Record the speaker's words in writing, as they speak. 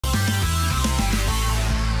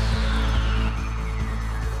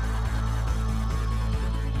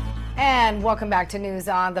And welcome back to News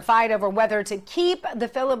On. The fight over whether to keep the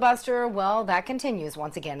filibuster, well, that continues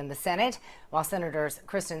once again in the Senate, while Senators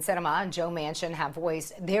Kristen Sinema and Joe Manchin have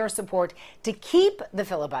voiced their support to keep the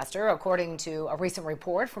filibuster. According to a recent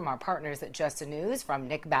report from our partners at Just the News, from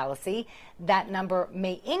Nick Ballasy, that number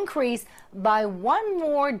may increase by one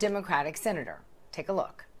more Democratic senator. Take a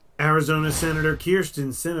look. Arizona Senator Kyrsten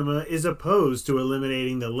Sinema is opposed to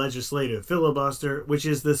eliminating the legislative filibuster, which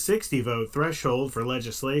is the 60-vote threshold for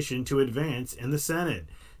legislation to advance in the Senate.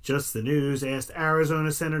 Just the News asked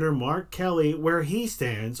Arizona Senator Mark Kelly where he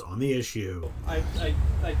stands on the issue. I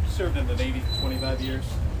served in the Navy for 25 years.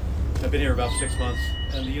 I've been here about 6 months,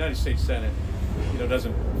 and the United States Senate,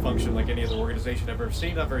 doesn't function like any other organization I've ever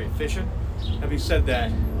seen. Not very efficient. Having said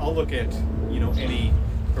that, I'll look at, any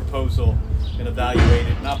proposal and evaluate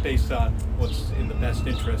it not based on what's in the best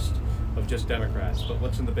interest of just Democrats, but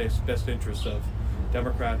what's in the best interest of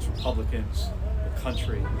Democrats, Republicans, the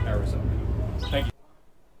country, Arizona. Thank you.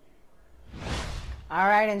 All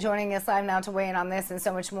right, and joining us live now to weigh in on this and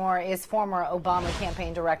so much more is former Obama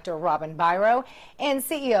campaign director Robin Biro and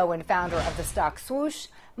CEO and founder of the stock Swoosh,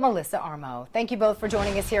 Melissa Armo. Thank you both for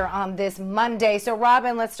joining us here on this Monday. So,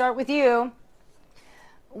 Robin, let's start with you.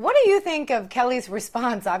 What do you think of Kelly's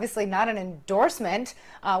response? Obviously not an endorsement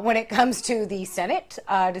when it comes to the Senate,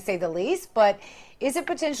 to say the least, but is it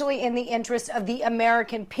potentially in the interest of the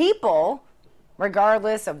American people,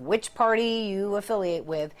 regardless of which party you affiliate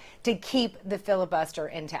with, to keep the filibuster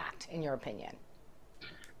intact, in your opinion?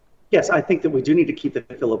 Yes, I think that we do need to keep the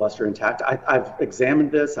filibuster intact. I've examined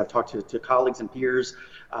this. I've talked to colleagues and peers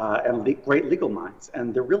and great legal minds,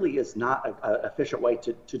 and there really is not an efficient way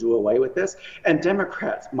to do away with this. And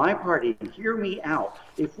Democrats, my party, hear me out.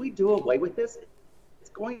 If we do away with this, it's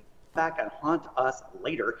going back and haunt us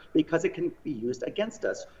later because it can be used against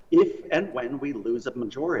us if and when we lose a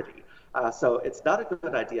majority. So it's not a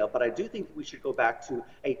good idea, but I do think we should go back to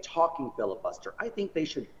a talking filibuster. I think they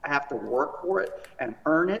should have to work for it and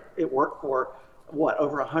earn it. It worked for,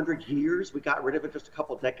 over 100 years? We got rid of it just a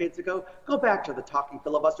couple decades ago. Go back to the talking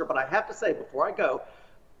filibuster. But I have to say, before I go,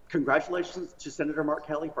 congratulations to Senator Mark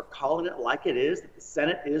Kelly for calling it like it is, that the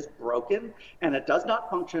Senate is broken, and it does not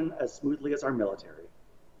function as smoothly as our military.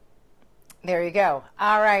 There you go.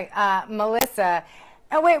 All right, Melissa.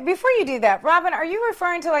 Oh, wait, before you do that, Robin, are you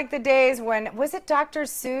referring to like the days when, was it Dr.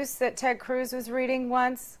 Seuss that Ted Cruz was reading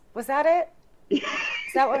once? Was that it? Is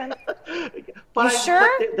that what I'm... But sure?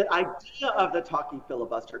 But the idea of the talking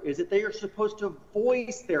filibuster is that they are supposed to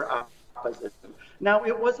voice their opposition. Now,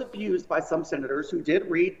 it was abused by some senators who did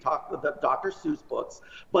read the Dr. Seuss books,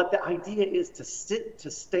 but the idea is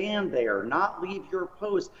to stand there, not leave your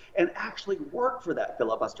post, and actually work for that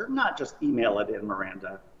filibuster, not just email it in,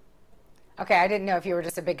 Miranda. Okay, I didn't know if you were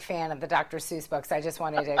just a big fan of the Dr. Seuss books. I just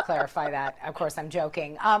wanted to clarify that. Of course, I'm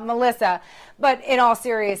joking. Melissa, but in all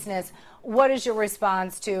seriousness, what is your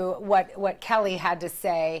response to what Kelly had to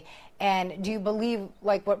say? And do you believe,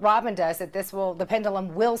 like what Robin does, that the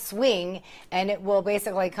pendulum will swing and it will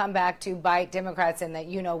basically come back to bite Democrats in that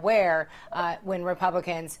where when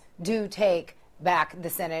Republicans do take back the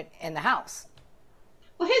Senate and the House?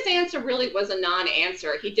 Well, his answer really was a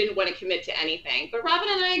non-answer. He didn't want to commit to anything. But Robin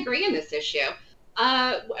and I agree on this issue.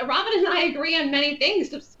 Robin and I agree on many things,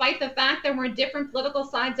 despite the fact that we're in different political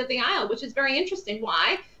sides of the aisle, which is very interesting.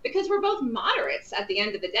 Why? Because we're both moderates at the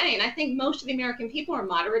end of the day. And I think most of the American people are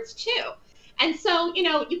moderates too. And so, you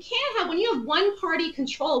can't have, when you have one party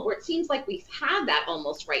control, where it seems like we have that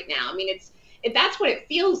almost right now. I mean, that's what it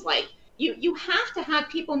feels like. You have to have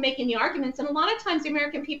people making the arguments. And a lot of times the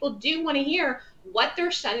American people do want to hear what their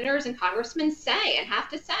senators and congressmen say and have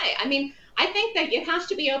to say. I mean, I think that it has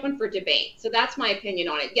to be open for debate. So that's my opinion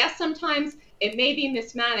on it. Yes, sometimes it may be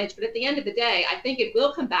mismanaged, but at the end of the day, I think it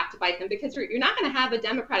will come back to bite them because you're not going to have a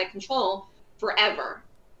Democratic control forever.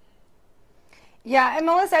 Yeah, and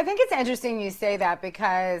Melissa, I think it's interesting you say that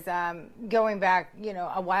because going back,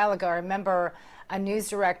 a while ago, I remember a news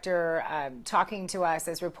director talking to us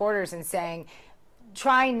as reporters and saying,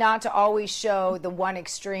 trying not to always show the one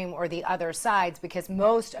extreme or the other sides because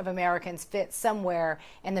most of Americans fit somewhere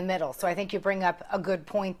in the middle. So I think you bring up a good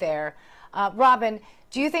point there. Robin,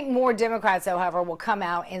 do you think more Democrats, however, will come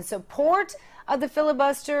out in support of the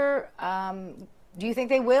filibuster? Do you think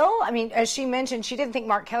they will? I mean, as she mentioned, she didn't think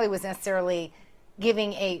Mark Kelly was necessarily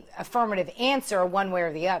giving a affirmative answer one way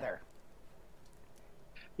or the other.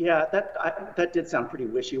 Yeah, that did sound pretty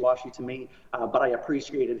wishy-washy to me, but I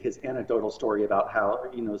appreciated his anecdotal story about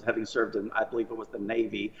how, having served in, I believe it was the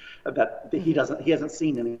Navy, that he hasn't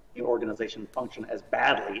seen any organization function as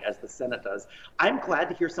badly as the Senate does. I'm glad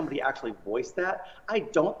to hear somebody actually voice that. I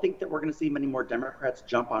don't think that we're going to see many more Democrats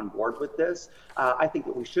jump on board with this. I think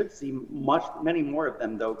that we should see many more of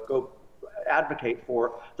them, though, go advocate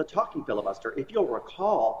for the talking filibuster. If you'll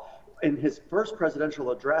recall, in his first presidential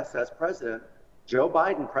address as president,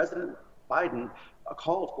 President Biden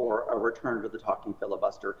called for a return to the talking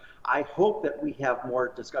filibuster. I hope that we have more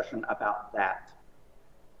discussion about that.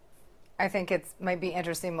 I think it might be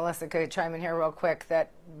interesting, Melissa could chime in here real quick,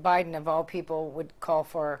 that Biden, of all people, would call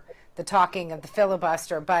for the talking of the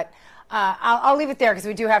filibuster. But I'll leave it there because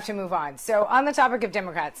we do have to move on. So on the topic of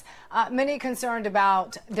Democrats, many concerned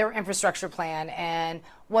about their infrastructure plan and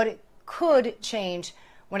what it could change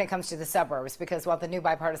when it comes to the suburbs, because while the new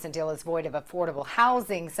bipartisan deal is void of affordable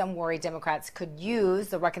housing, some worry Democrats could use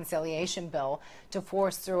the reconciliation bill to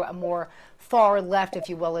force through a more far left, if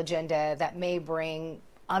you will, agenda that may bring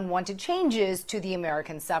unwanted changes to the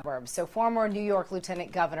American suburbs. So former New York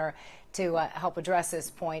Lieutenant Governor, to help address this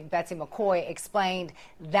point, Betsy McCoy explained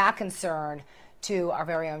that concern to our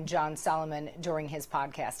very own John Solomon during his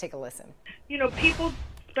podcast. Take a listen. People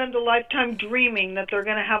spend a lifetime dreaming that they're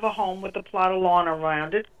going to have a home with a plot of lawn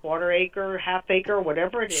around it, quarter acre, half acre,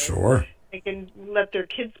 whatever it is. Sure. They can let their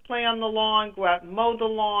kids play on the lawn, go out and mow the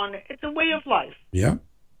lawn. It's a way of life. Yeah.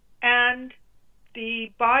 And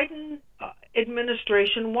the Biden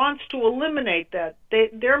administration wants to eliminate that.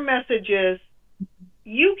 Their message is,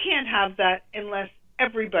 you can't have that unless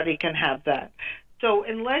everybody can have that. So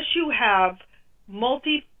unless you have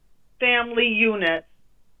multi-family units,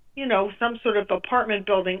 some sort of apartment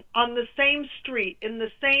building on the same street, in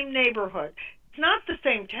the same neighborhood. It's not the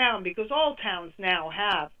same town, because all towns now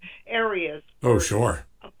have areas. Oh, sure.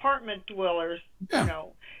 Apartment dwellers, Yeah.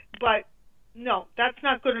 But no, that's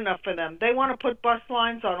not good enough for them. They want to put bus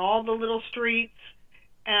lines on all the little streets,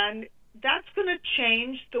 and that's going to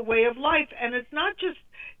change the way of life. And it's not just,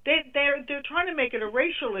 they're trying to make it a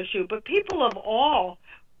racial issue, but people of all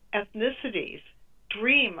ethnicities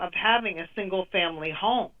dream of having a single family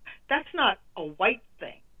home. That's not a white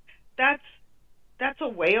thing. That's a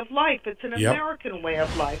way of life. It's an American way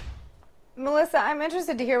of life. Melissa, I'm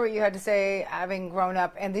interested to hear what you had to say, having grown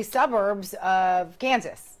up in the suburbs of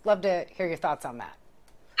Kansas. Love to hear your thoughts on that.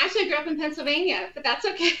 Actually, I grew up in Pennsylvania, but that's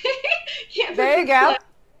okay. There you go.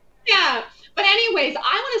 Yeah. But anyways, I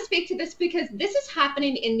want to speak to this because this is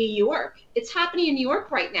happening in New York. It's happening in New York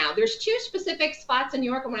right now. There's two specific spots in New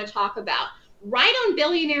York I want to talk about. Right on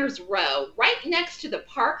Billionaires Row, right next to the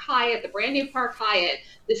Park Hyatt, the brand new Park Hyatt,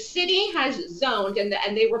 the city has zoned, and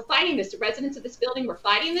they were fighting this. The residents of this building were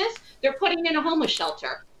fighting this. They're putting in a homeless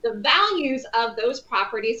shelter. The values of those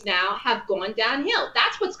properties now have gone downhill.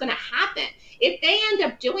 That's what's going to happen. If they end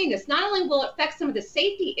up doing this, not only will it affect some of the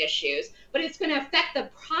safety issues, but it's going to affect the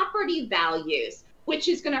property values, which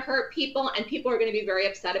is going to hurt people, and people are going to be very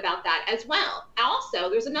upset about that as well.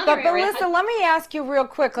 Also, there's another area. Melissa, let me ask you real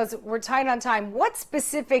quick, because we're tight on time. What's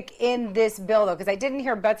specific in this bill, though? Because I didn't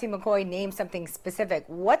hear Betsy McCoy name something specific.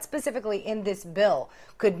 What specifically in this bill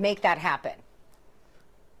could make that happen?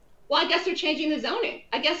 Well, I guess they're changing the zoning.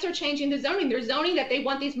 They're zoning that they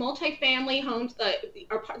want these multifamily homes.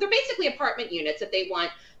 They're basically apartment units that they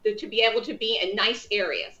want to be able to be in nice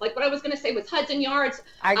areas. Like what I was going to say with Hudson Yards.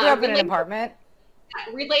 I grew up in an apartment.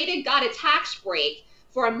 Related got a tax break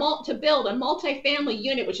for to build a multifamily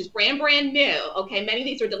unit, which is brand new. Okay, many of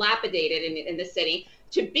these are dilapidated in the city,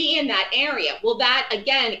 to be in that area. Well, that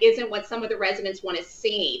again isn't what some of the residents want to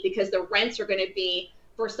see, because the rents are going to be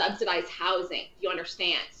for subsidized housing. You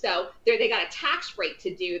understand? So they got a tax break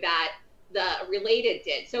to do that. The Related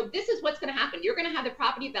did. So this is what's going to happen. You're going to have the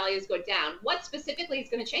property values go down. What specifically is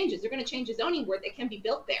going to change is they're going to change the zoning where it can be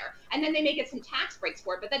built there, and then they may get some tax breaks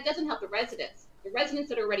for it, but that doesn't help the residents. The residents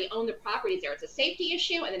that already own the properties there. It's a safety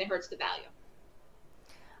issue, and then it hurts the value.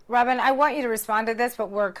 Robin, I want you to respond to this, but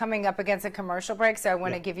we're coming up against a commercial break, so I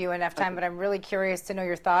want to give you enough time, but I'm really curious to know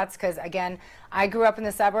your thoughts, because, again, I grew up in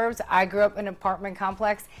the suburbs. I grew up in an apartment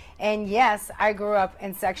complex, and, yes, I grew up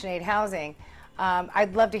in Section 8 housing.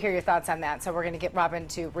 I'd love to hear your thoughts on that, so we're going to get Robin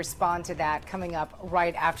to respond to that coming up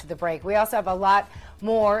right after the break. We also have a lot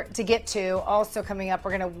more to get to. Also coming up,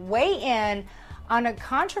 we're going to weigh in on a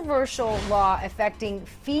controversial law affecting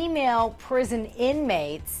female prison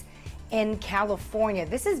inmates in California.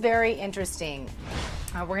 This is very interesting.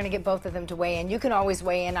 We're going to get both of them to weigh in. You can always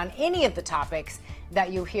weigh in on any of the topics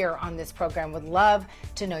that you hear on this program. Would love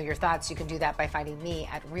to know your thoughts. You can do that by finding me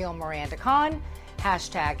at Real Miranda Khan.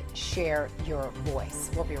 Hashtag share your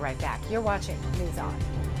voice. We'll be right back. You're watching News On.